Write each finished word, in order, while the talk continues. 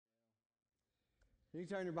You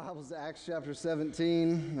can turn your Bibles to Acts chapter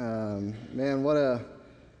 17. Man, what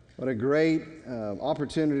a great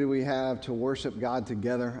opportunity we have to worship God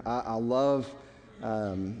together. I love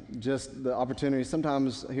just the opportunity.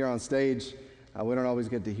 Sometimes here on stage, we don't always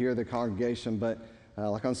get to hear the congregation, but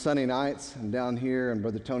like on Sunday nights, I'm down here and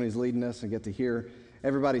Brother Tony's leading us and get to hear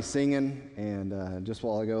everybody singing. And just a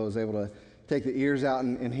while ago, I was able to take the ears out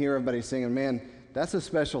and hear everybody singing. Man, that's a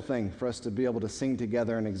special thing for us to be able to sing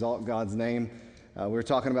together and exalt God's name. We were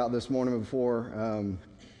talking about this morning before,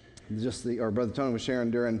 our Brother Tony was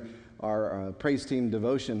sharing during our praise team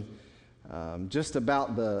devotion, just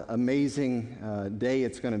about the amazing day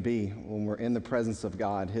it's going to be when we're in the presence of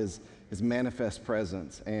God, His manifest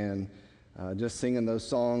presence, and just singing those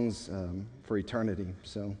songs for eternity.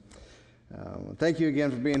 So thank you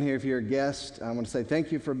again for being here. If you're a guest, I want to say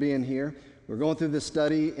thank you for being here. We're going through this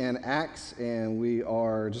study in Acts, and we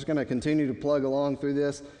are just going to continue to plug along through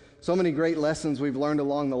this. So many great lessons we've learned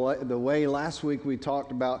along the way. Last week we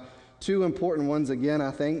talked about two important ones again,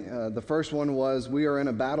 I think. The first one was we are in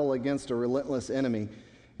a battle against a relentless enemy.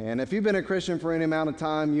 And if you've been a Christian for any amount of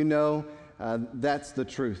time, you know that's the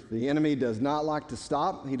truth. The enemy does not like to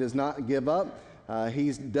stop. He does not give up.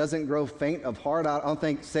 He doesn't grow faint of heart. I don't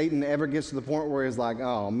think Satan ever gets to the point where he's like,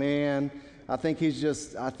 oh man. I think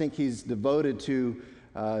he's devoted to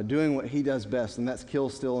doing what he does best, and that's kill,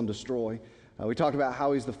 steal, and destroy. We talked about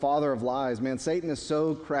how he's the father of lies. Man, Satan is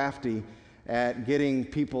so crafty at getting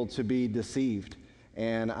people to be deceived.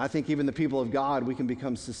 And I think even the people of God, we can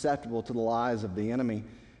become susceptible to the lies of the enemy.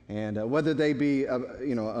 And whether they be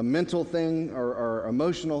a mental thing or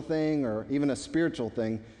emotional thing or even a spiritual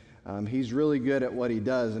thing, he's really good at what he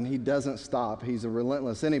does, and he doesn't stop. He's a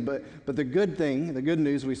relentless enemy. But the good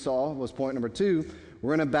news we saw was point number 2.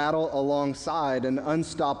 We're in a battle alongside an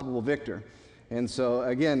unstoppable victor. And so,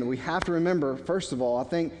 again, we have to remember, first of all, I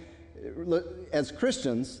think, as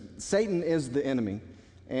Christians, Satan is the enemy.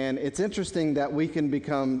 And it's interesting that we can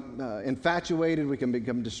become infatuated, we can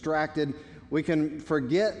become distracted, we can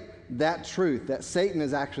forget that truth, that Satan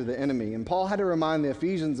is actually the enemy. And Paul had to remind the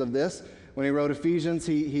Ephesians of this. When he wrote Ephesians,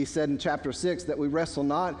 he said in chapter 6 that we wrestle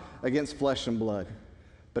not against flesh and blood,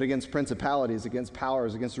 but against principalities, against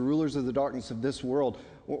powers, against the rulers of the darkness of this world.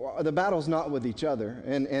 The battle's not with each other.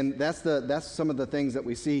 And that's some of the things that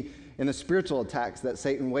we see in the spiritual attacks that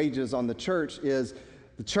Satan wages on the church is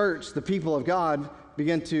the church, the people of God,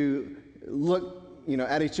 begin to look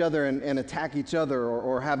at each other and attack each other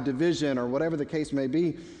or have division or whatever the case may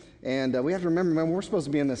be. And we have to remember, man, we're supposed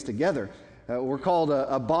to be in this together. We're called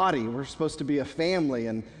a body. We're supposed to be a family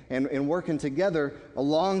and working together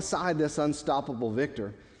alongside this unstoppable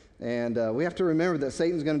victor. And we have to remember that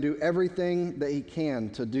Satan's going to do everything that he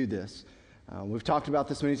can to do this. We've talked about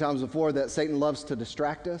this many times before, that Satan loves to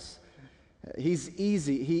distract us. He's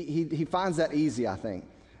easy. He finds that easy, I think.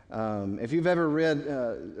 If you've ever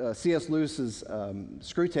read C.S. Lewis's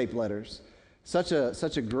Screwtape Letters, such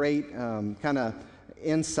a great kind of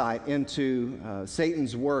insight into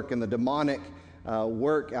Satan's work and the demonic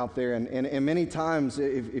work out there. And many times,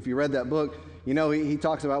 if you read that book, he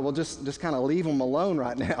talks about, well, just kind of leave them alone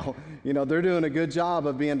right now. They're doing a good job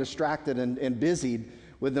of being distracted and busied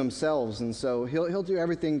with themselves. And so he'll do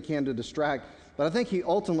everything he can to distract. But I think he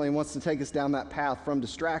ultimately wants to take us down that path from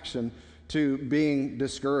distraction to being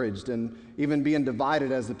discouraged and even being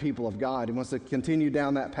divided as the people of God. He wants to continue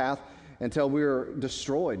down that path until we're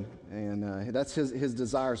destroyed. And that's his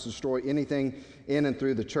desire, is to destroy anything in and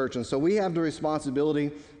through the church. And so we have the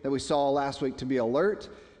responsibility that we saw last week to be alert,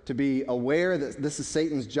 to be aware that this is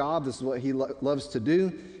Satan's job, this is what he loves to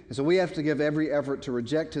do. And so we have to give every effort to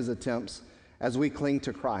reject his attempts as we cling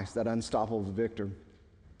to Christ, that unstoppable victor.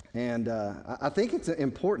 And I think it's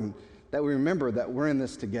important that we remember that we're in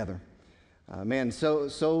this together. Man,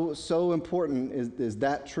 so important is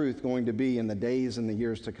that truth going to be in the days and the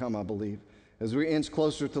years to come, I believe. As we inch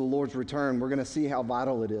closer to the Lord's return, we're going to see how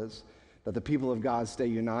vital it is that the people of God stay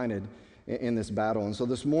united in this battle. And so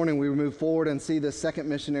this morning we move forward and see the second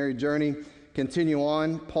missionary journey continue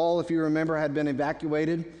on. Paul, if you remember, had been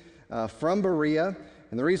evacuated from Berea.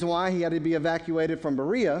 And the reason why he had to be evacuated from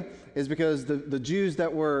Berea is because the Jews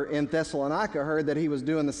that were in Thessalonica heard that he was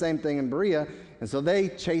doing the same thing in Berea. And so they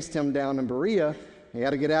chased him down in Berea. He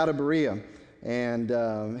had to get out of Berea.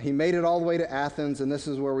 And he made it all the way to Athens. And this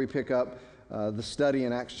is where we pick up the study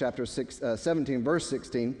in Acts chapter 17, verse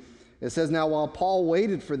 16. It says, now while Paul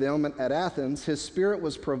waited for them at Athens, his spirit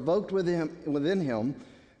was provoked within him.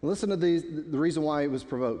 Listen to the reason why it was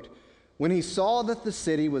provoked. When he saw that the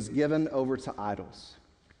city was given over to idols.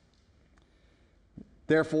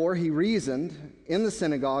 Therefore, he reasoned in the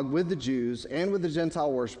synagogue with the Jews and with the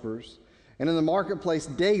Gentile worshipers, and in the marketplace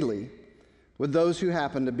daily with those who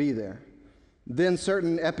happened to be there. Then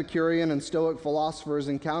certain Epicurean and Stoic philosophers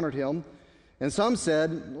encountered him, and some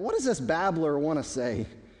said, "What does this babbler want to say?"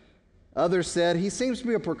 Others said, "He seems to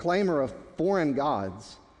be a proclaimer of foreign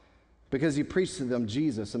gods, because he preached to them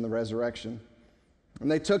Jesus and the resurrection."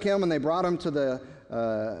 And they took him and they brought him to the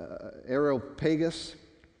Areopagus,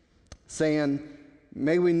 saying,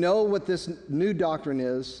 "May we know what this new doctrine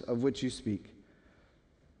is of which you speak.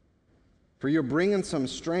 For you're bringing some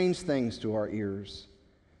strange things to our ears.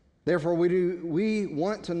 Therefore we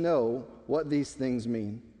want to know what these things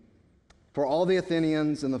mean." For all the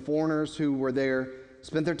Athenians and the foreigners who were there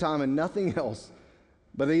spent their time in nothing else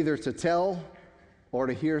but either to tell or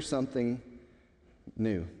to hear something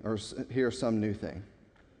new, or hear some new thing.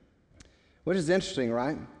 Which is interesting,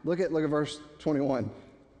 right? Look at verse 21.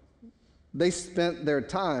 They spent their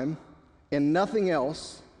time in nothing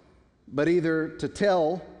else but either to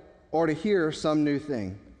tell or to hear some new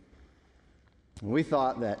thing. We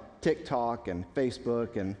thought that TikTok and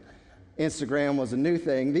Facebook and Instagram was a new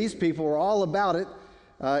thing. These people were all about it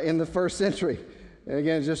in the first century. And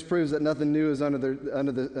again, it just proves that nothing new is under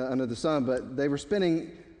the sun. But they were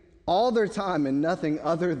spending all their time in nothing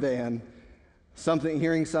other than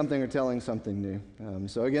hearing something or telling something new.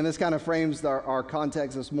 So again, this kind of frames our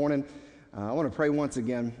context this morning. I want to pray once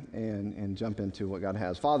again and jump into what God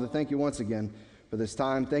has. Father, thank you once again for this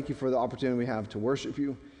time. Thank you for the opportunity we have to worship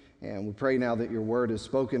you. And we pray now that your word is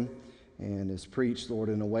spoken and is preached, Lord,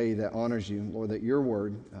 in a way that honors you. Lord, that your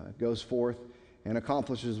word goes forth and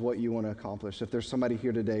accomplishes what you want to accomplish. If there's somebody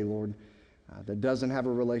here today, Lord, that doesn't have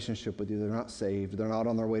a relationship with you, they're not saved, they're not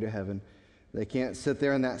on their way to heaven, they can't sit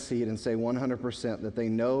there in that seat and say 100% that they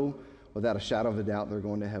know without a shadow of a doubt they're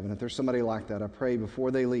going to heaven. If there's somebody like that, I pray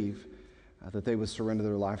before they leave that they would surrender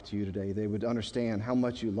their life to you today. They would understand how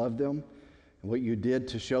much you love them and what you did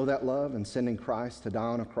to show that love in sending Christ to die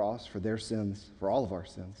on a cross for their sins, for all of our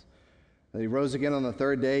sins. That he rose again on the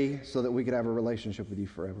third day so that we could have a relationship with you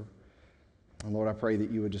forever. And Lord, I pray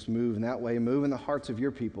that you would just move in that way, move in the hearts of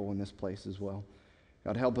your people in this place as well.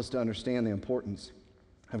 God, help us to understand the importance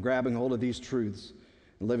of grabbing hold of these truths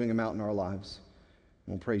and living them out in our lives.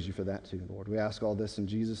 And we'll praise you for that too, Lord. We ask all this in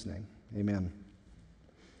Jesus' name. Amen.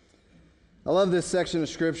 I love this section of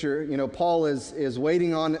Scripture. You know, Paul is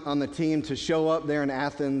waiting on the team to show up there in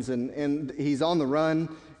Athens, and he's on the run,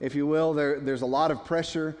 if you will. There's a lot of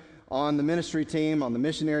pressure on the ministry team, on the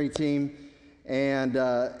missionary team. And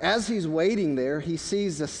as he's waiting there, he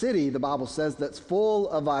sees a city, the Bible says, that's full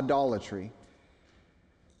of idolatry.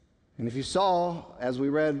 And if you saw, as we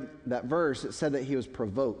read that verse, it said that he was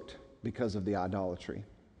provoked because of the idolatry.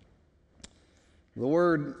 The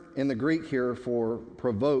word in the Greek here for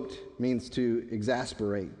provoked means to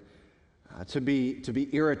exasperate, to be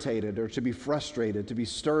irritated or to be frustrated, to be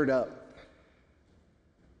stirred up.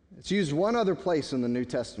 It's used one other place in the New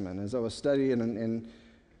Testament. As I was studying and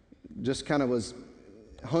just kind of was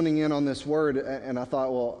honing in on this word, and I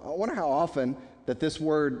thought, well, I wonder how often that this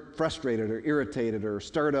word frustrated or irritated or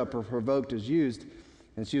stirred up or provoked is used.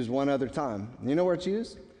 And it's used one other time. And you know where it's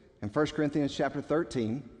used? In 1 Corinthians chapter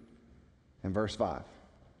 13 and verse 5.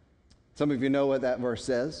 Some of you know what that verse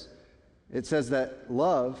says. It says that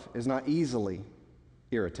love is not easily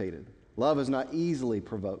irritated. Love is not easily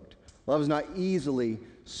provoked. Love is not easily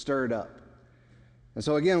stirred up. And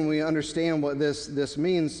so again, we understand what this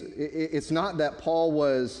means. It's not that Paul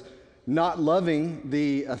was not loving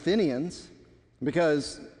the Athenians,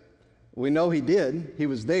 because we know he did. He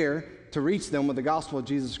was there to reach them with the gospel of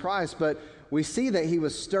Jesus Christ. But we see that he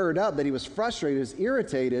was stirred up, that he was frustrated, he was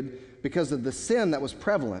irritated because of the sin that was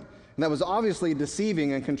prevalent. And that was obviously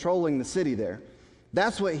deceiving and controlling the city there.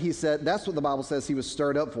 That's what he said. That's what the Bible says he was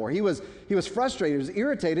stirred up for. He was frustrated. He was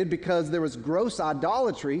irritated because there was gross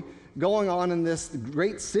idolatry going on in this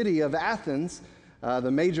great city of Athens, the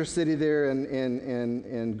major city there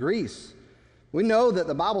in Greece. We know that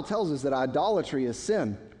the Bible tells us that idolatry is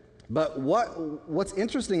sin. But what's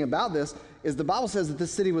interesting about this is the Bible says that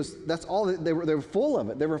this city they were full of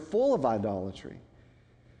it. They were full of idolatry.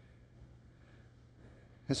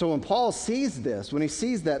 And so when Paul sees this, when he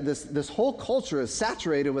sees that this whole culture is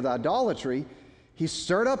saturated with idolatry, he's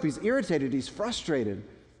stirred up, he's irritated, he's frustrated.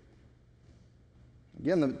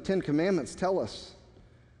 Again, the Ten Commandments tell us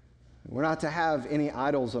we're not to have any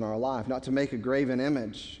idols in our life, not to make a graven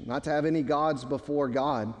image, not to have any gods before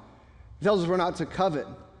God. It tells us we're not to covet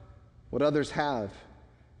what others have.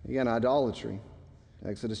 Again, idolatry.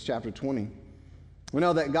 Exodus chapter 20. We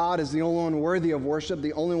know that God is the only one worthy of worship,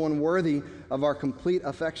 the only one worthy of our complete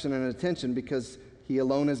affection and attention, because he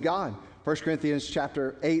alone is God. 1 Corinthians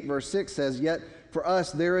chapter 8, verse 6 says, "Yet for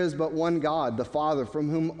us there is but one God, the Father, from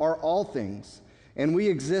whom are all things, and we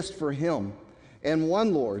exist for him. and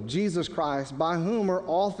one Lord, Jesus Christ, by whom are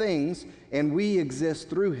all things, and we exist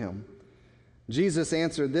through him. Jesus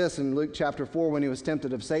answered this in Luke chapter 4 when he was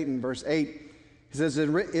tempted of Satan, verse 8. He says, it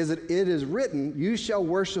is written, you shall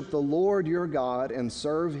worship the Lord your God and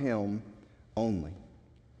serve him only.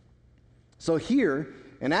 So here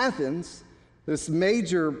in Athens, this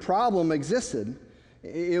major problem existed.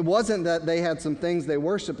 It wasn't that they had some things they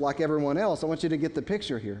worshiped like everyone else. I want you to get the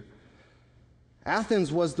picture here.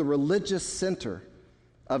 Athens was the religious center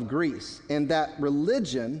of Greece, and that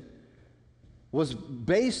religion was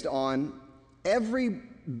based on every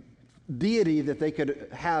deity that they could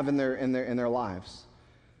have in their lives.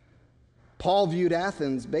 Paul viewed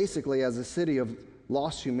Athens basically as a city of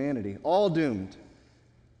lost humanity, all doomed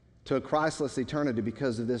to a Christless eternity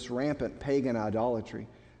because of this rampant pagan idolatry.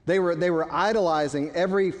 They were idolizing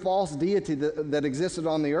every false deity that existed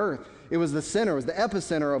on the earth. It was the center, it was the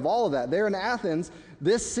epicenter of all of that. There in Athens,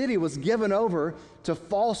 this city was given over to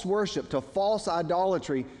false worship, to false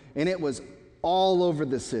idolatry, and it was all over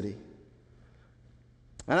the city.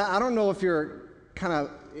 And I don't know if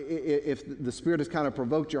if the Spirit has kind of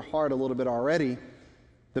provoked your heart a little bit already.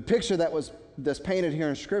 The picture that's painted here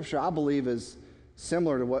in Scripture, I believe, is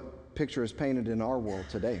similar to what picture is painted in our world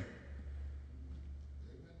today.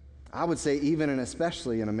 I would say even and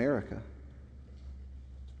especially in America.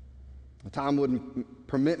 The time wouldn't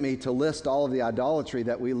permit me to list all of the idolatry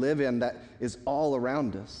that we live in that is all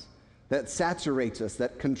around us, that saturates us,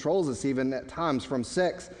 that controls us even at times, from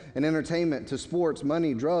sex and entertainment to sports,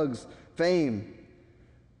 money, drugs, fame,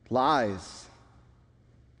 lies,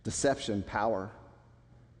 deception, power,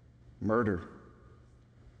 murder.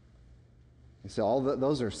 You say all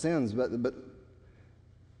those are sins, but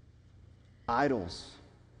idols,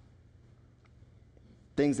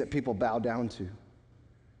 things that people bow down to,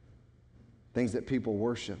 things that people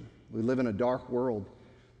worship. We live in a dark world,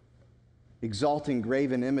 exalting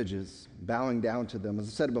graven images, bowing down to them. As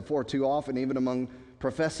I said before, too often, even among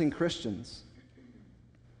professing Christians,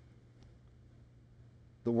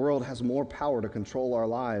 the world has more power to control our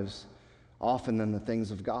lives often than the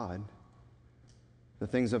things of God. The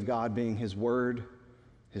things of God being His Word,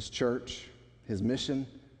 His church, His mission.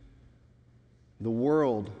 The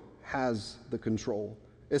world has the control.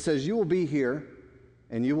 It says, you will be here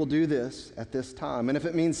and you will do this at this time. And if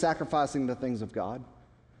it means sacrificing the things of God,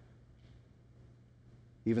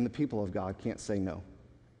 even the people of God can't say no.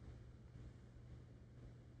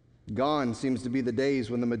 Gone seems to be the days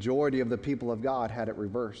when the majority of the people of God had it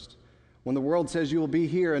reversed. When the world says you will be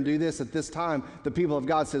here and do this at this time, the people of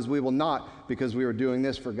God says we will not, because we are doing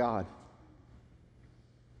this for God.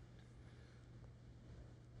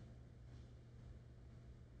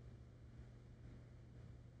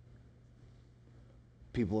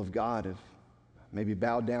 People of God have maybe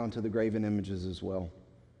bowed down to the graven images as well.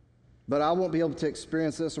 But I won't be able to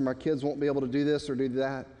experience this, or my kids won't be able to do this or do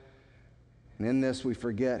that. And in this, we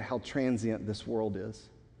forget how transient this world is,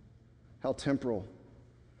 how temporal,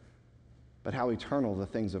 but how eternal the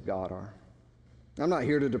things of God are. I'm not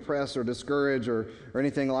here to depress or discourage or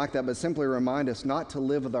anything like that, but simply remind us not to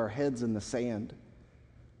live with our heads in the sand.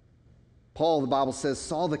 Paul, the Bible says,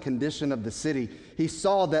 saw the condition of the city. He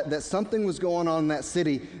saw that something was going on in that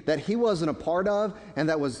city that he wasn't a part of, and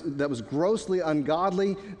that was grossly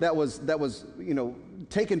ungodly, that was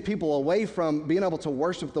taking people away from being able to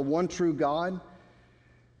worship the one true God.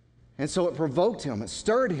 And so it provoked him, it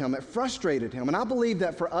stirred him, it frustrated him. And I believe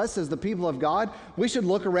that for us as the people of God, we should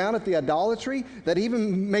look around at the idolatry that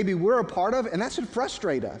even maybe we're a part of, and that should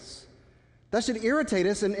frustrate us. That should irritate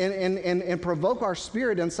us and provoke our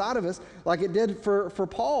spirit inside of us like it did for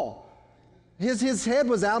Paul. His head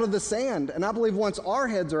was out of the sand. And I believe once our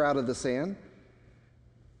heads are out of the sand,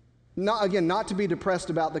 not to be depressed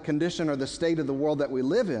about the condition or the state of the world that we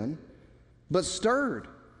live in, but stirred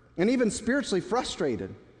and even spiritually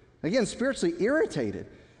frustrated. Again, spiritually irritated.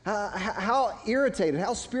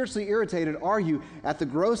 How spiritually irritated are you at the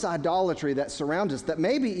gross idolatry that surrounds us, that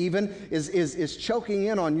maybe even is choking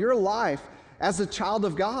in on your life as a child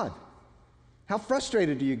of God? How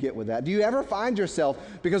frustrated do you get with that? Do you ever find yourself,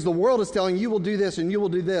 because the world is telling you will do this and you will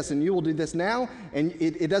do this and you will do this now, and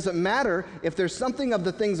it doesn't matter if there's something of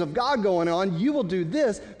the things of God going on, you will do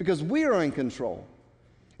this because we are in control.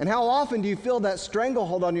 And how often do you feel that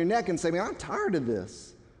stranglehold on your neck and say, man, I'm tired of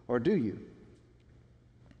this? Or do you?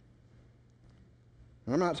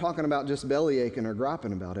 And I'm not talking about just belly aching or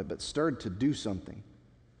griping about it, but stirred to do something.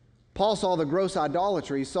 Paul saw the gross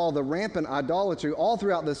idolatry. He saw the rampant idolatry all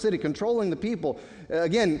throughout the city, controlling the people.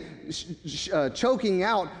 Again, choking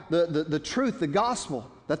out the truth, the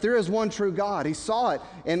gospel, that there is one true God. He saw it,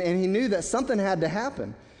 and he knew that something had to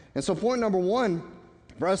happen. And so point number one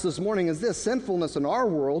for us this morning is this: sinfulness in our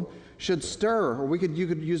world should stir, or you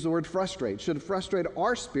could use the word frustrate, should frustrate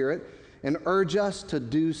our spirit and urge us to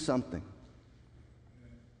do something.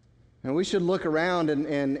 And we should look around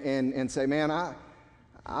and say, man,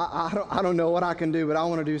 I don't know what I can do, but I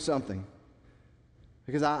want to do something.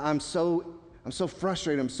 Because I'm so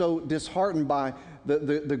frustrated, I'm so disheartened by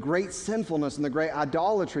the great sinfulness and the great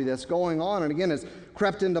idolatry that's going on. And again, it's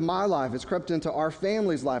crept into my life, it's crept into our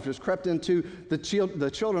family's life, it's crept into the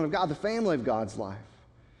children of God, the family of God's life.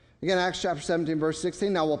 Again, Acts chapter 17, verse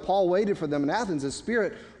 16, now while Paul waited for them in Athens, his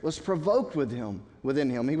spirit was provoked within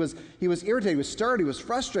him. He was irritated, he was stirred, he was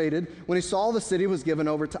frustrated when he saw the city was given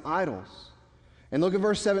over to idols. And look at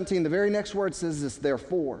verse 17, the very next word says this: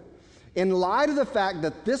 therefore. In light of the fact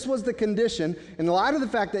that this was the condition, in light of the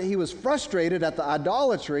fact that he was frustrated at the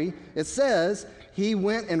idolatry, it says, he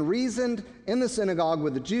went and reasoned in the synagogue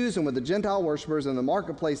with the Jews and with the Gentile worshipers in the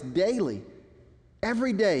marketplace daily.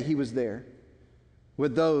 Every day he was there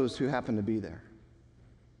with those who happened to be there.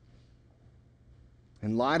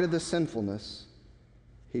 In light of the sinfulness,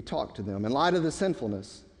 he talked to them. In light of the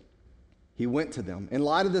sinfulness, he went to them. In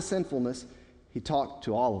light of the sinfulness, he talked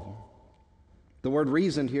to all of them. The word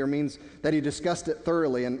reasoned here means that he discussed it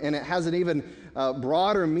thoroughly, and it has an even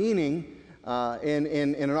broader meaning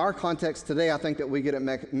in our context today. I think that we get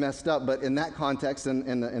it messed up, but in that context,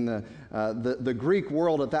 in the Greek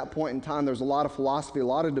world at that point in time, there's a lot of philosophy, a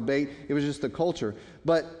lot of debate. It was just the culture.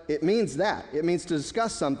 But it means that. It means to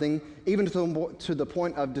discuss something even to the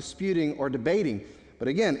point of disputing or debating. But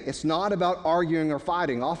again, it's not about arguing or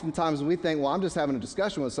fighting. Oftentimes we think, well, I'm just having a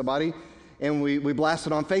discussion with somebody, and we blast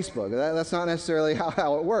it on Facebook. That's not necessarily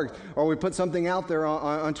how it works. Or we put something out there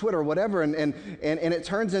on Twitter or whatever, and it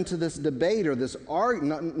turns into this debate or this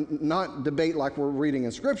not debate like we're reading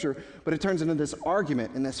in Scripture, but it turns into this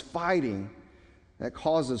argument and this fighting that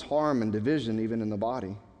causes harm and division even in the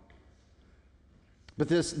body. But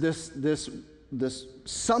this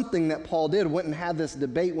something that Paul did, went and had this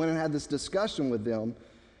debate, went and had this discussion with them,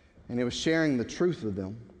 and he was sharing the truth with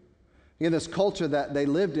them. Again, this culture that they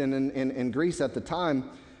lived in Greece at the time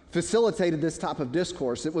facilitated this type of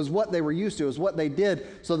discourse. It was what they were used to. It was what they did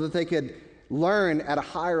so that they could learn at a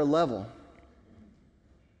higher level.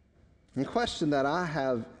 And the question that I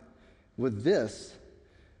have with this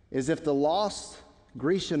is, if the lost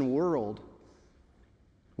Grecian world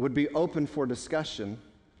would be open for discussion,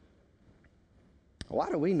 why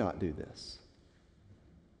do we not do this?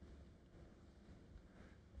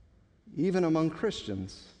 Even among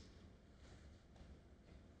Christians.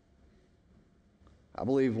 I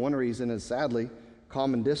believe one reason is, sadly,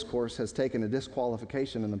 common discourse has taken a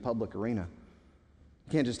disqualification in the public arena.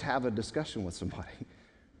 You can't just have a discussion with somebody.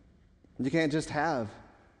 You can't just have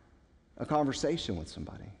a conversation with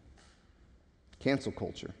somebody. Cancel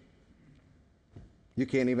culture. You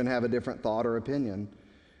can't even have a different thought or opinion.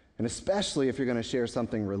 And especially if you're going to share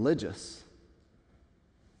something religious,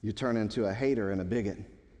 you turn into a hater and a bigot.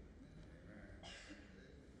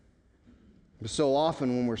 But so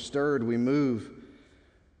often when we're stirred, we move.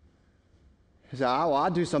 You say, well, I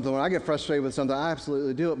do something. When I get frustrated with something, I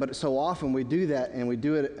absolutely do it. But so often we do that, and we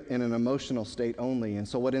do it in an emotional state only. And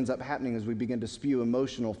so what ends up happening is we begin to spew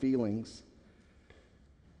emotional feelings.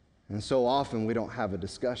 And so often we don't have a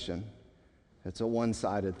discussion. It's a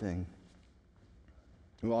one-sided thing.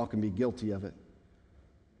 We all can be guilty of it.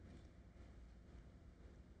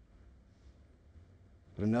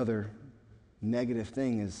 But another negative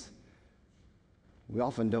thing is we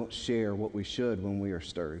often don't share what we should when we are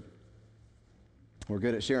stirred. We're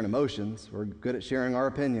good at sharing emotions. We're good at sharing our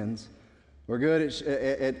opinions. We're good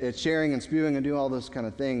at sharing and spewing and doing all those kind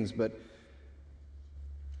of things, but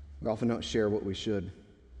we often don't share what we should.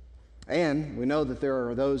 And we know that there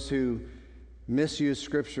are those who misuse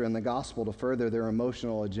Scripture and the gospel to further their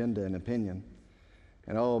emotional agenda and opinion.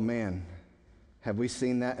 And oh man, have we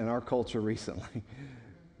seen that in our culture recently?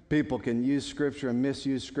 People can use Scripture and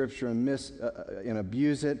misuse Scripture and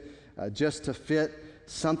abuse it just to fit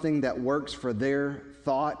something that works for their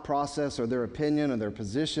thought process or their opinion or their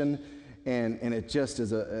position, and it just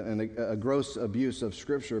is a gross abuse of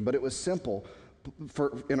Scripture. But it was simple.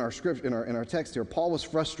 In our text here, Paul was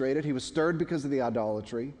frustrated. He was stirred because of the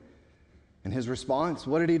idolatry. And his response,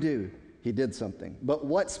 what did he do? He did something. But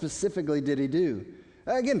what specifically did he do?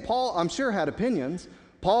 Again, Paul, I'm sure, had opinions.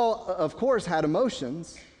 Paul, of course, had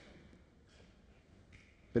emotions.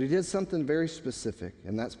 But he did something very specific,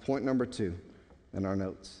 and that's point number 2 in our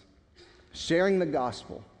notes. Sharing the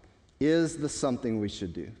gospel is the something we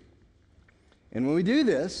should do. And when we do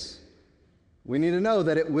this, we need to know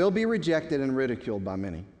that it will be rejected and ridiculed by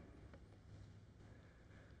many.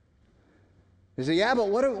 You say, yeah, but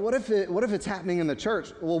what if it's happening in the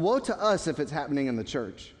church? Well, woe to us if it's happening in the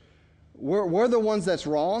church. We're the ones that's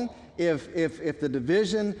wrong if the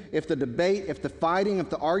division, if the debate, if the fighting, if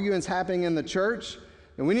the arguing's happening in the church.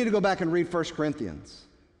 And we need to go back and read 1 Corinthians.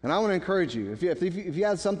 And I want to encourage you, if you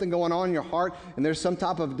have something going on in your heart and there's some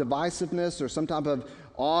type of divisiveness or some type of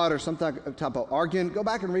odd or some type of argument, go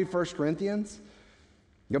back and read 1 Corinthians.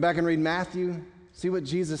 Go back and read Matthew. See what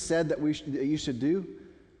Jesus said that you should do.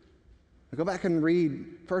 Go back and read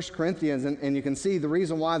 1 Corinthians, and you can see the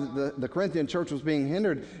reason why the Corinthian church was being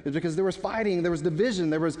hindered is because there was fighting, there was division,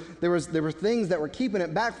 there were things that were keeping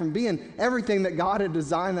it back from being everything that God had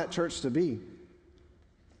designed that church to be.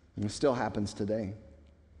 And it still happens today.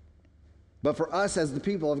 But for us as the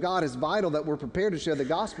people of God, it's vital that we're prepared to share the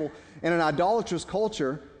gospel in an idolatrous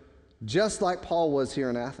culture, just like Paul was here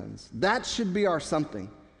in Athens. That should be our something.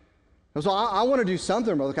 So I want to do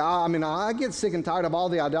something, brother. I get sick and tired of all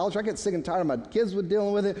the idolatry. I get sick and tired of my kids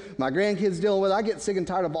dealing with it, my grandkids dealing with it. I get sick and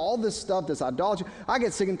tired of all this stuff, this idolatry. I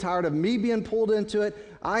get sick and tired of me being pulled into it.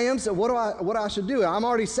 So what I should do? I'm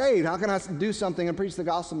already saved. How can I do something and preach the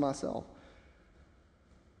gospel myself?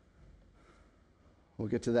 We'll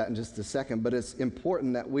get to that in just a second, but it's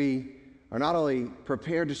important that we are not only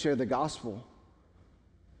prepared to share the gospel,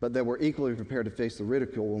 but that we're equally prepared to face the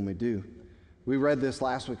ridicule when we do. We read this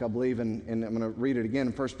last week, I believe, and I'm going to read it again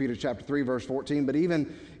in 1 Peter chapter 3, verse 14. But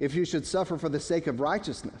even if you should suffer for the sake of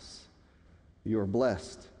righteousness, you are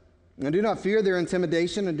blessed. And do not fear their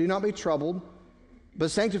intimidation, and do not be troubled,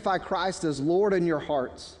 but sanctify Christ as Lord in your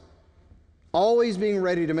hearts, always being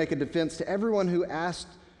ready to make a defense to everyone who asks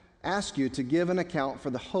you to give an account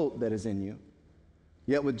for the hope that is in you,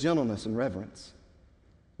 yet with gentleness and reverence.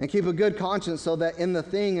 And keep a good conscience, so that in the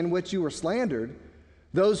thing in which you were slandered,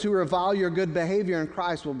 those who revile your good behavior in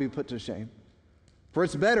Christ will be put to shame. For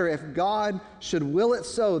it's better if God should will it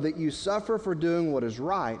so that you suffer for doing what is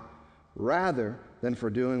right rather than for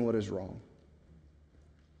doing what is wrong.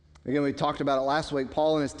 Again, we talked about it last week.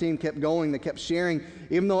 Paul and his team kept going. They kept sharing,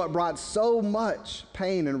 even though it brought so much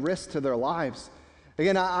pain and risk to their lives.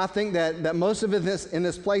 Again, I think that most of it in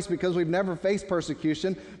this place, because we've never faced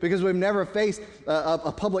persecution, because we've never faced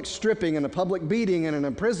a public stripping and a public beating and an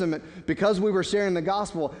imprisonment, because we were sharing the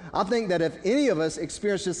gospel, I think that if any of us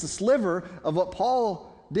experienced just a sliver of what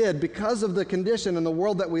Paul did because of the condition and the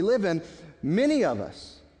world that we live in, many of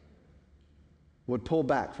us would pull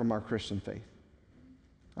back from our Christian faith.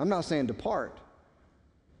 I'm not saying depart,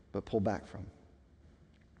 but pull back from.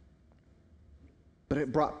 But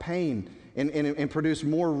it brought pain and produced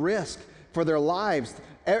more risk for their lives.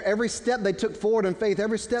 Every step they took forward in faith,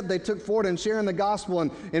 every step they took forward in sharing the gospel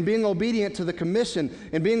and being obedient to the commission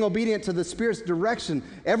and being obedient to the Spirit's direction,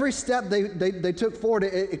 every step they took forward,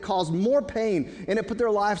 it caused more pain and it put their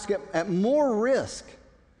lives at more risk.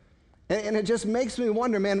 And it just makes me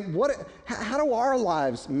wonder, man, how do our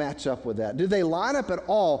lives match up with that? Do they line up at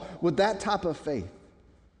all with that type of faith?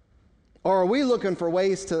 Or are we looking for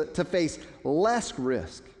ways to face less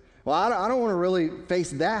risk? Well, I don't want to really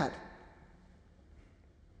face that.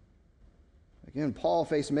 Again, Paul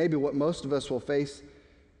faced maybe what most of us will face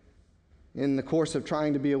in the course of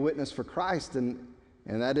trying to be a witness for Christ, and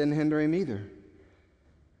that didn't hinder him either.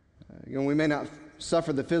 We may not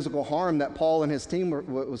suffer the physical harm that Paul and his team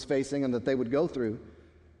was facing and that they would go through.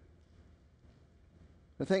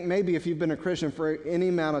 I think maybe if you've been a Christian for any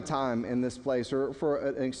amount of time in this place, or for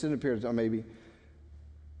an extended period of time maybe,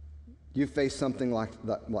 you've faced something like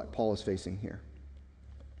Paul is facing here.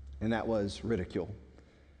 And that was ridicule.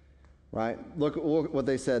 Right? Look what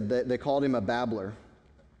they said. They called him a babbler.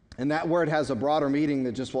 And that word has a broader meaning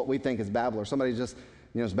than just what we think is babbler. Somebody just,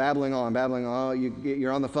 is babbling on. Oh,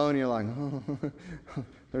 you're on the phone and you're like, oh,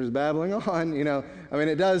 there's babbling on,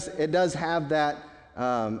 it does have that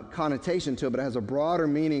connotation to it, but it has a broader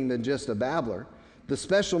meaning than just a babbler. The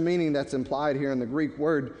special meaning that's implied here in the Greek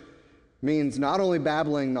word means not only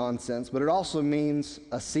babbling nonsense, but it also means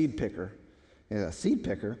a seed picker. A seed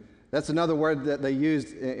picker, that's another word that they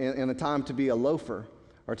used in the time to be a loafer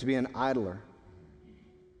or to be an idler.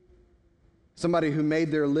 Somebody who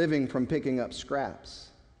made their living from picking up scraps.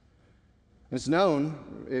 It's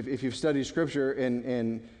known, if you've studied Scripture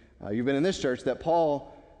and you've been in this church, that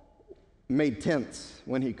Paul made tents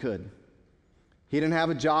when he could. He didn't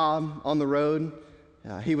have a job on the road.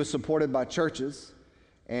 He was supported by churches,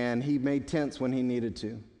 and he made tents when he needed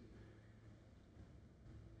to.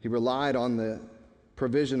 He relied on the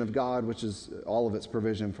provision of God, which is all of its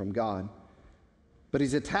provision from God. But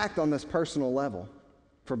he's attacked on this personal level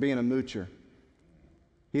for being a moocher.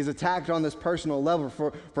 He's attacked on this personal level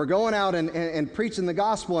for going out and preaching the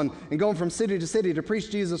gospel and going from city to city to preach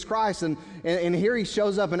Jesus Christ. And here he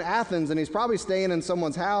shows up in Athens, and he's probably staying in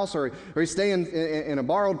someone's house, or he's staying in a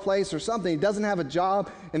borrowed place or something. He doesn't have a job,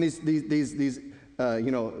 and these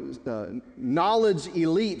knowledge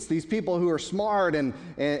elites, these people who are smart and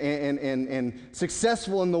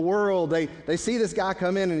successful in the world, they see this guy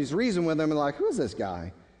come in, and he's reasoning with them and like, who is this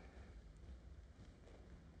guy?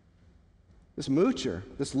 This moocher,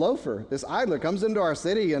 this loafer, this idler comes into our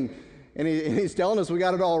city and he's telling us we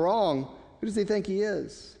got it all wrong. Who does he think he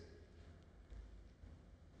is?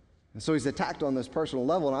 And so he's attacked on this personal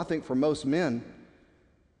level, and I think for most men,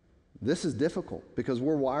 this is difficult because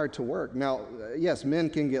we're wired to work. Now, yes, men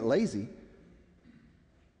can get lazy.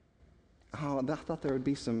 Oh, I thought there would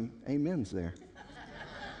be some amens there.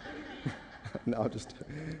 No, just...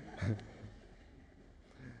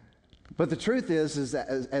 But the truth is that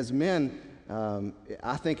as men,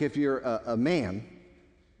 I think if you're a man,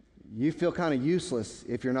 you feel kind of useless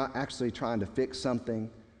if you're not actually trying to fix something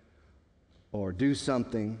or do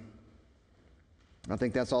something. I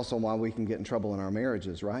think that's also why we can get in trouble in our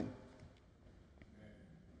marriages, right?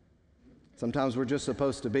 Sometimes we're just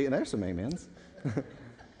supposed to be, and there's some amens.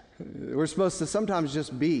 We're supposed to sometimes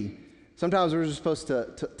just be. Sometimes we're just supposed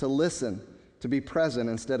to listen, to be present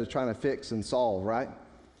instead of trying to fix and solve, right?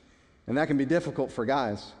 And that can be difficult for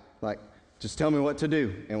guys. Like, just tell me what to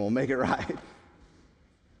do and we'll make it right.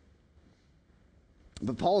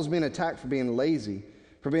 But Paul's being attacked for being lazy,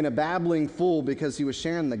 for being a babbling fool because he was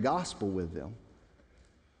sharing the gospel with them.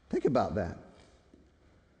 Think about that.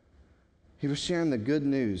 He was sharing the good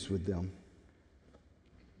news with them.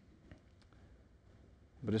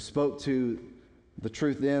 But it spoke to the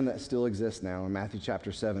truth then that still exists now. In Matthew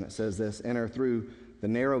chapter 7, it says this, enter through the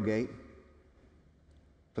narrow gate,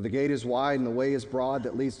 for the gate is wide and the way is broad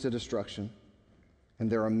that leads to destruction, and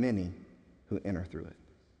there are many who enter through it.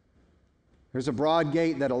 There's a broad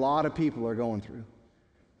gate that a lot of people are going through.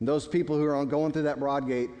 And those people who are going through that broad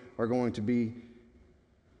gate are going to be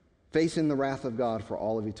facing the wrath of God for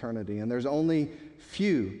all of eternity. And there's only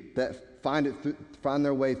few that find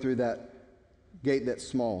their way through that gate that's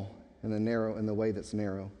small and the way that's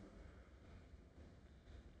narrow.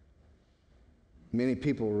 Many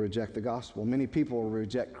people will reject the gospel. Many people will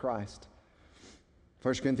reject Christ.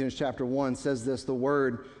 1 Corinthians chapter 1 says this, the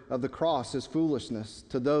word of the cross is foolishness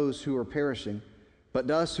to those who are perishing, but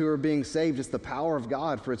to us who are being saved it's the power of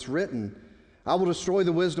God, for it's written, I will destroy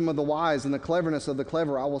the wisdom of the wise, and the cleverness of the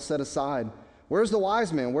clever I will set aside. Where's the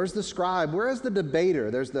wise man? Where's the scribe? Where is the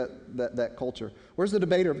debater? There's that culture. Where's the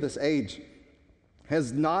debater of this age?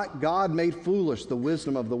 Has not God made foolish the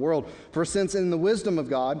wisdom of the world? For since in the wisdom of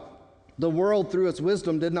God, the world through its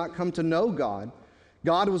wisdom did not come to know God,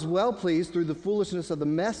 God was well pleased through the foolishness of the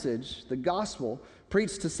message, the gospel,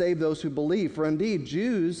 preached to save those who believe. For indeed,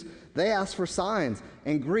 Jews, they ask for signs,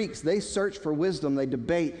 and Greeks, they search for wisdom, they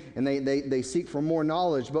debate, and they seek for more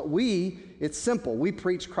knowledge. But it's simple. We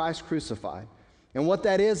preach Christ crucified. And what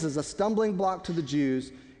that is a stumbling block to the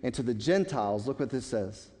Jews and to the Gentiles. Look what this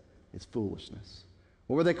says. It's foolishness.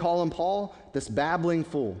 What were they calling Paul? This babbling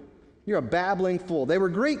fool. You're a babbling fool. They were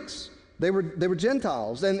Greeks. They were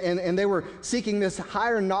Gentiles, and they were seeking this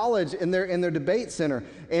higher knowledge in their debate center.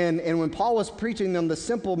 And when Paul was preaching them the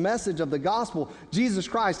simple message of the gospel, Jesus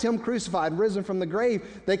Christ, Him crucified, risen from the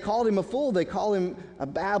grave, they called Him a fool. They called Him a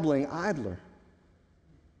babbling idler.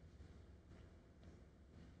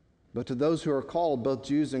 But to those who are called, both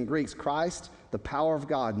Jews and Greeks, Christ, the power of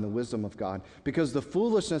God and the wisdom of God. Because the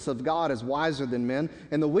foolishness of God is wiser than men,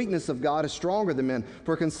 and the weakness of God is stronger than men.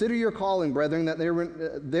 For consider your calling, brethren, that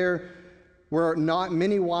there were not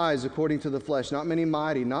many wise according to the flesh, not many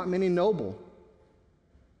mighty, not many noble.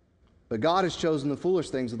 But God has chosen the foolish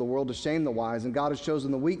things of the world to shame the wise, and God has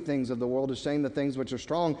chosen the weak things of the world to shame the things which are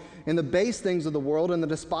strong, and the base things of the world and the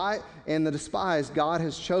despised God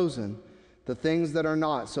has chosen the things that are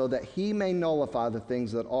not, so that He may nullify the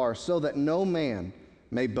things that are, so that no man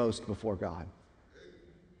may boast before God.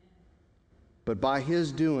 But by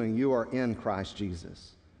His doing you are in Christ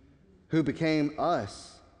Jesus, who became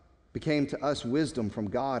to us wisdom from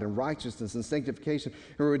God and righteousness and sanctification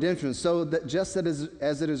and redemption, so that just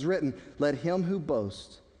as it is written, let him who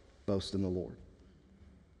boasts, boast in the Lord.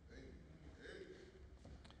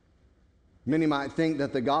 Many might think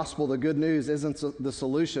that the gospel, the good news, isn't the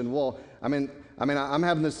solution. Well, I'm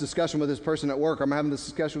having this discussion with this person at work, or I'm having this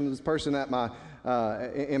discussion with this person at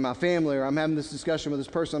in my family, or I'm having this discussion with this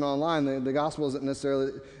person online. The gospel isn't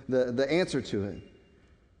necessarily the answer to it.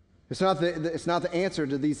 It's not the answer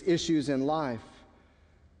to these issues in life.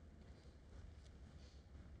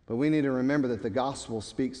 But we need to remember that the gospel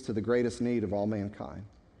speaks to the greatest need of all mankind.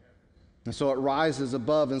 And so it rises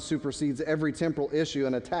above and supersedes every temporal issue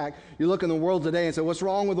and attack. You look in the world today and say, what's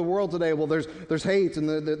wrong with the world today? Well, there's hate, and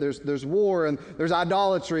there's war, and there's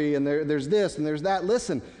idolatry, and there's this and there's that.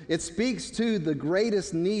 Listen, it speaks to the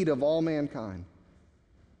greatest need of all mankind,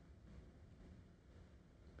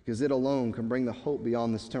 because it alone can bring the hope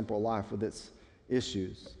beyond this temporal life with its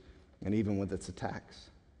issues and even with its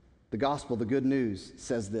attacks. The gospel, the good news,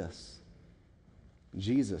 says this: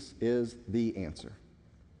 Jesus is the answer.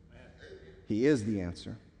 He is the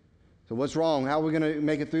answer. So what's wrong? How are we going to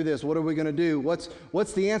make it through this? What are we going to do?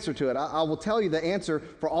 What's the answer to it? I will tell you the answer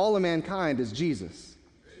for all of mankind is Jesus.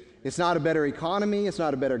 It's not a better economy. It's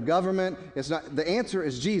not a better government. The answer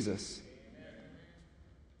is Jesus.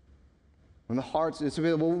 When the hearts,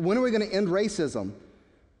 well, when are we going to end racism?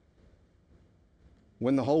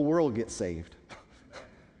 When the whole world gets saved.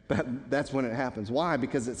 That's when it happens. Why?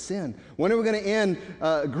 Because it's sin. When are we going to end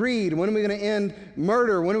greed? When are we going to end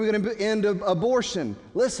murder? When are we going to end abortion?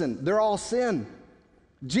 Listen, they're all sin.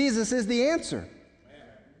 Jesus is the answer.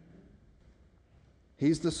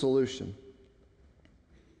 He's the solution.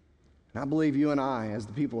 And I believe you and I, as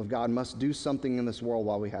the people of God, must do something in this world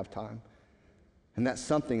while we have time. And that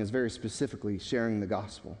something is very specifically sharing the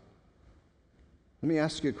gospel. Let me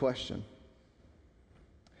ask you a question.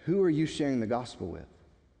 Who are you sharing the gospel with?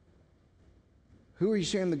 Who are you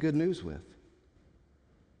sharing the good news with?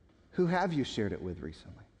 Who have you shared it with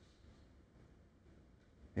recently?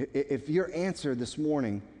 If your answer this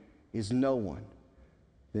morning is no one,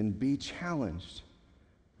 then be challenged.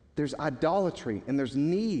 There's idolatry, and there's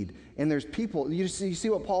need, and there's people. You see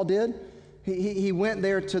what Paul did? He went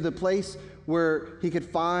there to the place where he could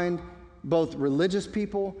find both religious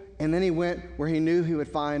people, and then he went where he knew he would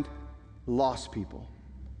find lost people.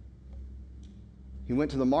 He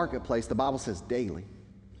went to the marketplace, the Bible says daily.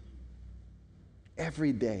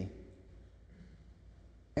 Every day.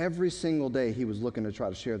 Every single day he was looking to try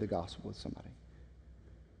to share the gospel with somebody.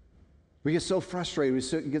 We get so frustrated,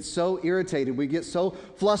 we get so irritated, we get so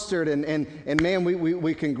flustered, and man,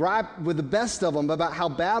 we can gripe with the best of them about how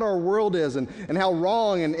bad our world is and how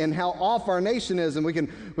wrong and how off our nation is, and we can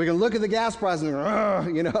look at the gas price and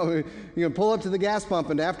you can pull up to the gas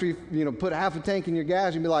pump, and after you put half a tank in your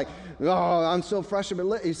gas, you'd be like, oh, I'm so frustrated.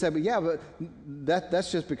 But he said, but yeah, but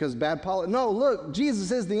that's just because bad politics. No, look,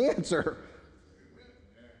 Jesus is the answer.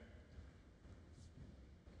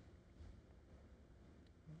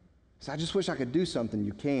 So I just wish I could do something.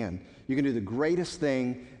 You can. You can do the greatest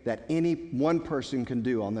thing that any one person can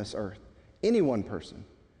do on this earth. Any one person.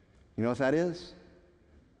 You know what that is?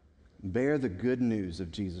 Bear the good news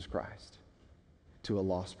of Jesus Christ to a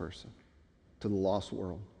lost person, to the lost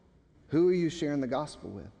world. Who are you sharing the gospel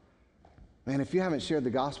with? Man, if you haven't shared the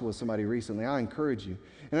gospel with somebody recently, I encourage you.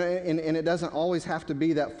 And it doesn't always have to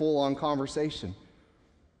be that full-on conversation.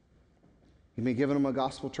 You may be giving them a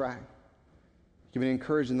gospel tract. You can be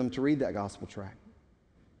encouraging them to read that gospel tract.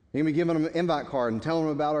 You can be giving them an invite card and telling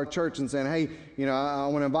them about our church and saying, hey, I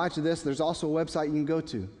want to invite you to this. There's also a website you can go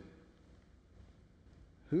to.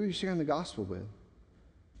 Who are you sharing the gospel with?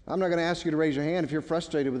 I'm not going to ask you to raise your hand if you're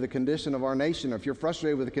frustrated with the condition of our nation, or if you're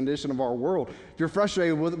frustrated with the condition of our world, if you're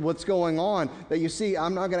frustrated with what's going on that you see.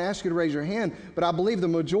 I'm not going to ask you to raise your hand, but I believe the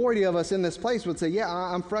majority of us in this place would say, yeah,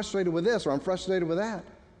 I'm frustrated with this, or I'm frustrated with that.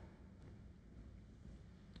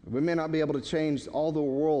 We may not be able to change all the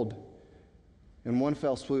world in one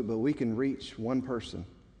fell swoop, but we can reach one person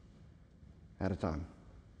at a time.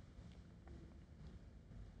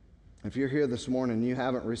 If you're here this morning and you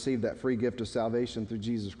haven't received that free gift of salvation through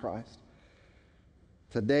Jesus Christ,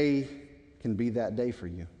 today can be that day for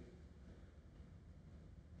you.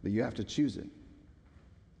 But you have to choose it.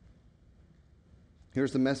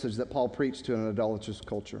 Here's the message that Paul preached to an idolatrous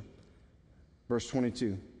culture. Verse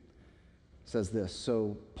 22 says this: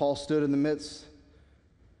 So Paul stood in the midst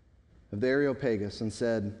of the Areopagus and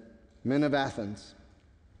said, Men of Athens,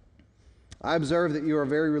 I observe that you are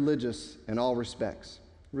very religious in all respects.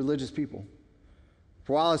 Religious people.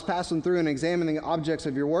 For while I was passing through and examining the objects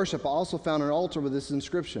of your worship, I also found an altar with this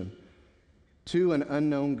inscription: To an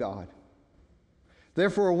unknown God.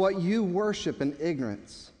 Therefore, what you worship in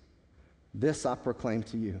ignorance, this I proclaim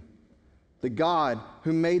to you. The God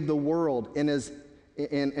who made the world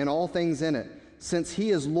and all things in it, since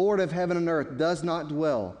he is Lord of heaven and earth, does not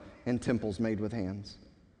dwell in temples made with hands.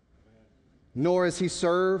 Nor is he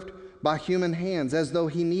served by human hands as though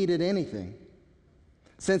he needed anything,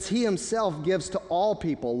 since he himself gives to all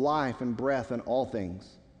people life and breath and all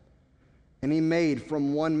things. And he made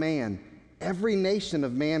from one man every nation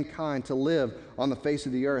of mankind to live on the face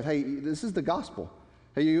of the earth. Hey, this is the gospel.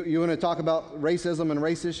 Hey, you want to talk about racism and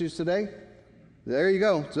race issues today? There you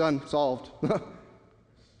go. It's done. Solved.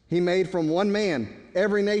 He made from one man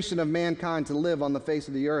every nation of mankind to live on the face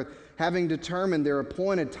of the earth, having determined their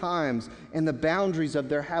appointed times and the boundaries of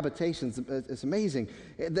their habitations. It's amazing.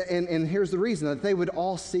 And here's the reason, that they would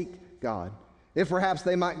all seek God, if perhaps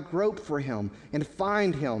they might grope for him and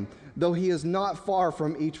find him, though he is not far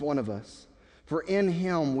from each one of us. For in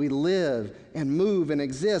him we live and move and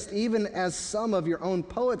exist, even as some of your own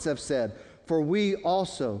poets have said, for we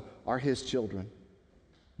also are his children.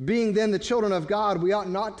 Being then the children of God, we ought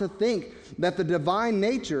not to think that the divine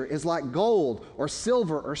nature is like gold or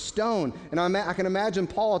silver or stone. And I can imagine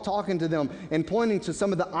Paul talking to them and pointing to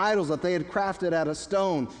some of the idols that they had crafted out of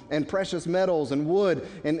stone and precious metals and wood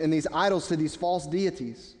and these idols to these false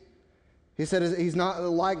deities. He said he's not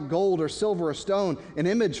like gold or silver or stone, an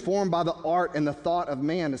image formed by the art and the thought of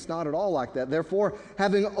man. It's not at all like that. Therefore,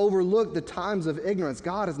 having overlooked the times of ignorance,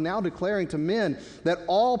 God is now declaring to men that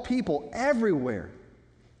all people everywhere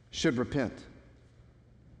should repent,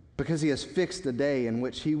 because he has fixed a day in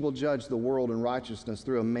which he will judge the world in righteousness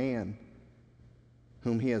through a man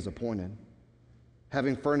whom he has appointed,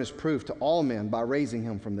 having furnished proof to all men by raising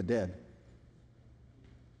him from the dead.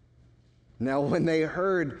 Now, when they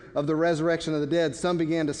heard of the resurrection of the dead, some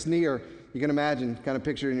began to sneer. You can imagine, kind of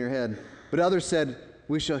picture it in your head. But others said,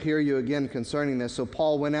 we shall hear you again concerning this. So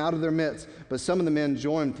Paul went out of their midst, but some of the men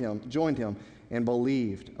joined him and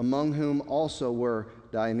believed, among whom also were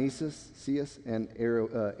Dionysius and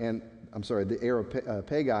the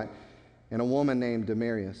Areopagite, and a woman named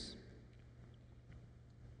Damaris,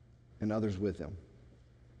 and others with them.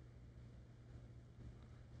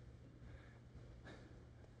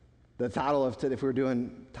 The title of today, if we were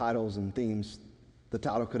doing titles and themes, the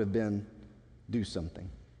title could have been Do Something.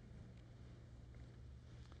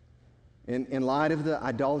 In light of the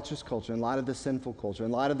idolatrous culture, in light of the sinful culture,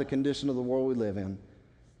 in light of the condition of the world we live in,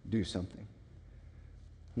 do something.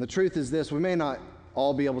 And the truth is this: we may not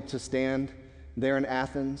all be able to stand there in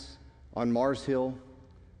Athens on Mars Hill,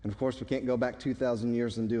 and of course we can't go back 2,000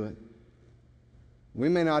 years and do it. We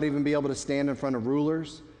may not even be able to stand in front of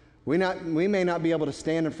rulers. We may not be able to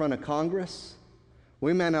stand in front of Congress.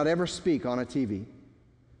 We may not ever speak on a TV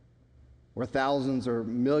where thousands or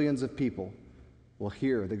millions of people will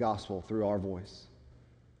hear the gospel through our voice.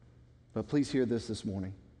 But please hear this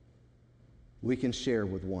morning. We can share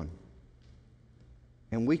with one.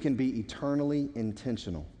 And we can be eternally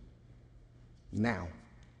intentional now,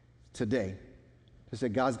 today. To say,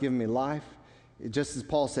 God's given me life. Just as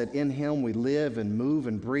Paul said, in him we live and move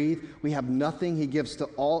and breathe. We have nothing. He gives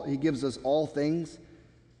us all things.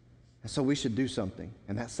 And so we should do something.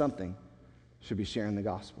 And that something should be sharing the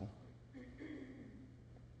gospel.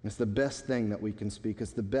 It's the best thing that we can speak.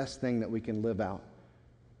 It's the best thing that we can live out.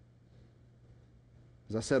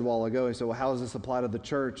 As I said a while ago, he said, well, how does this apply to the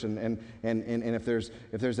church? And if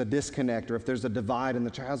there's a disconnect or if there's a divide in the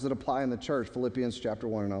church, how does it apply in the church? Philippians chapter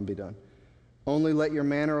 1, and I'll be done. Only let your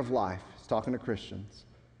manner of life, he's talking to Christians,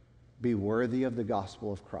 be worthy of the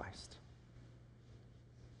gospel of Christ.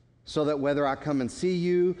 So that whether I come and see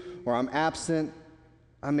you or I'm absent,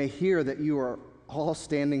 I may hear that you are all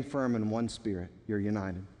standing firm in one spirit. You're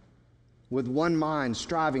united. With one mind,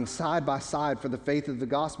 striving side by side for the faith of the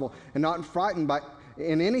gospel, and not frightened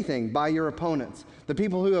in anything by your opponents, the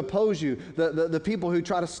people who oppose you, the people who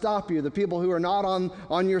try to stop you, the people who are not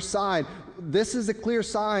on your side. This is a clear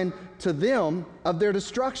sign to them of their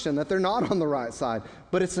destruction, that they're not on the right side.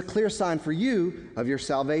 But it's a clear sign for you of your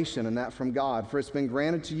salvation, and that from God. For it's been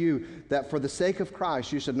granted to you that for the sake of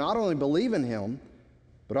Christ you should not only believe in him,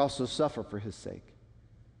 but also suffer for his sake.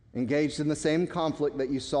 Engaged in the same conflict that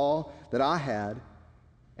you saw that I had,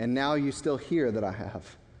 and now you still hear that I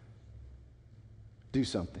have. Do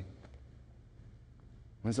something.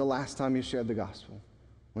 When's the last time you shared the gospel?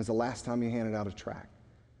 When's the last time you handed out a tract?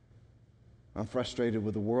 I'm frustrated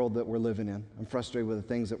with the world that we're living in. I'm frustrated with the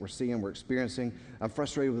things that we're seeing, we're experiencing. I'm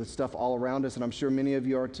frustrated with the stuff all around us, and I'm sure many of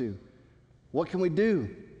you are too. What can we do?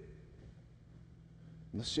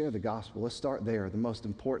 Let's share the gospel. Let's start there. The most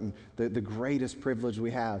important, the greatest privilege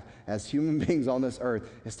we have as human beings on this earth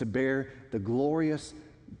is to bear the glorious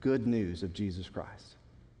good news of Jesus Christ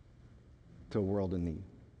to a world in need.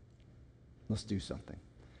 Let's do something.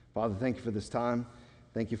 Father, thank you for this time.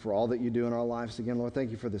 Thank you for all that you do in our lives. Again, Lord,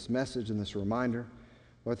 thank you for this message and this reminder.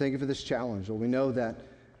 Lord, thank you for this challenge. Lord, we know that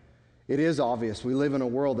it is obvious. We live in a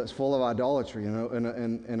world that's full of idolatry, in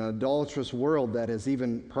an idolatrous world that has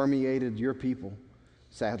even permeated your people.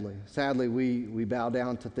 Sadly, we bow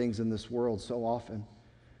down to things in this world so often.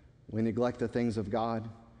 We neglect the things of God.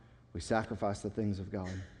 We sacrifice the things of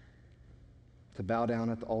God to bow down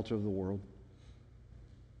at the altar of the world.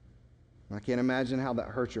 I can't imagine how that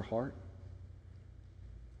hurts your heart,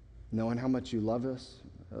 knowing how much you love us,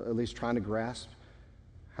 at least trying to grasp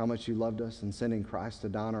how much you loved us and sending Christ to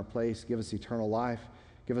die in our place. Give us eternal life.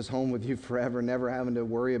 Give us home with you forever, never having to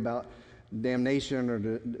worry about damnation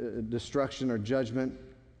or destruction or judgment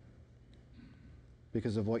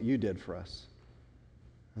because of what you did for us.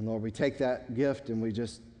 And Lord, we take that gift and we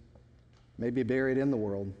just maybe bury it in the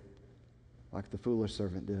world like the foolish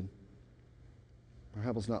servant did. Or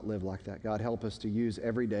help us not live like that. God, help us to use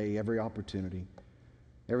every day, every opportunity,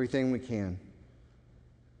 everything we can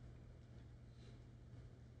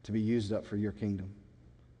to be used up for your kingdom.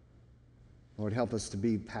 Lord, help us to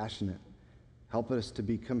be passionate. Help us to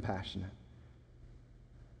be compassionate.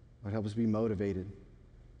 Lord, help us be motivated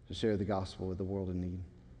to share the gospel with the world in need.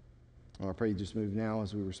 Lord, I pray you just move now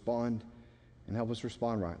as we respond and help us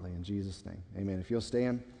respond rightly in Jesus' name. Amen. If you'll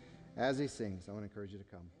stand as he sings, I want to encourage you to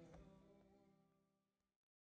come.